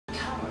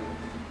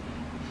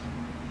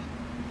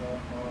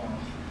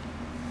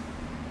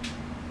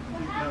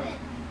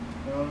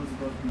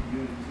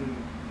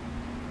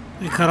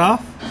It cut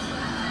off?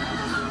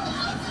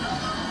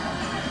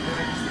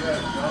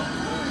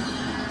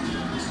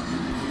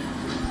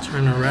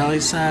 Turn the rally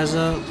size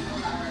up.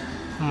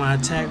 Put my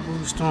attack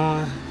boost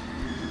on.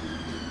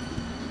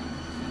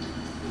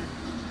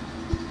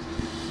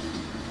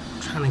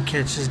 Trying to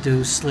catch this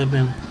dude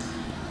slipping.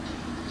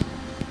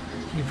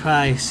 He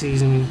probably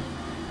sees me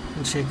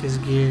and check his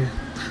gear.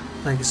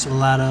 Like it's a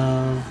lot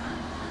of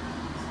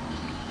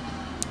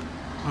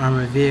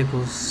armored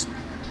vehicles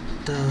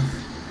stuff.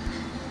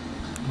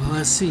 Well,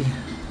 let's see.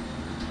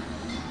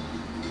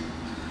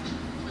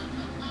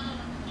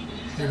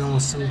 Hit on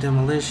some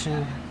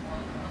demolition.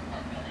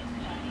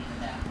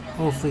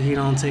 Hopefully he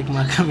don't take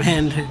my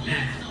commander.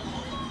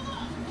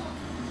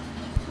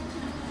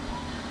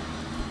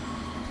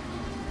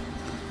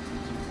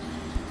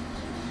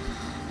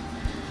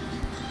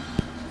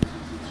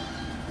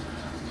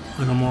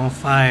 Put him on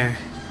fire.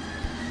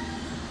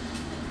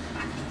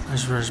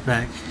 Let's rush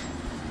back.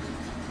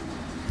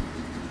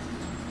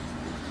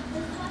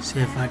 See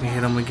if I can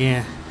hit him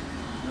again.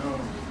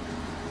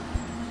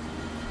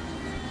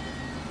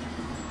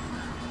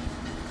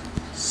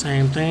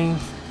 Same thing.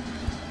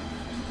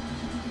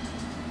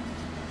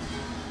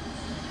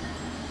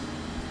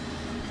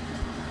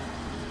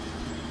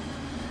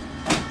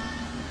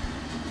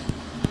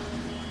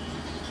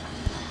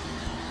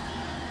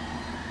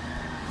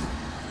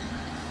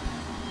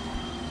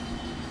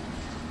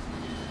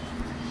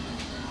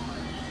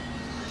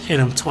 Hit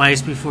him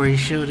twice before he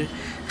showed it.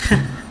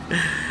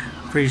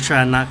 Pretty sure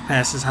I knocked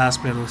past his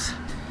hospitals.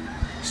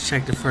 Let's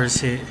check the first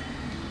hit.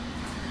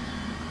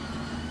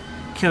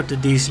 Killed a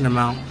decent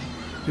amount.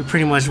 We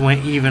pretty much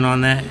went even on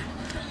that.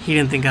 He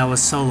didn't think I would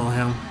solo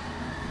him.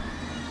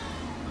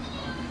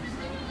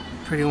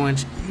 Pretty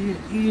much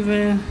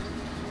even.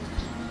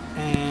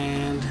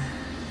 And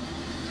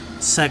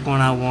second one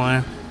I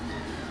won.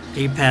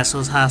 He passed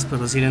those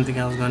hospitals. He didn't think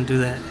I was going to do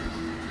that.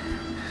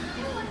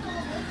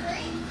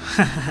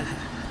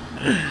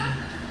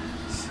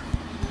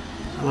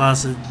 I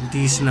lost a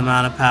decent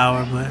amount of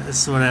power, but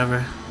it's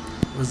whatever.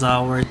 It was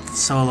all worth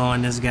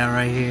soloing this guy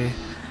right here.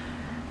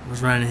 I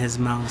was running his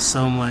mouth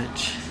so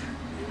much.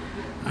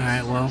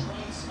 Alright, well,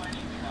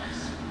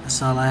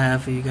 that's all I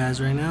have for you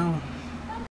guys right now.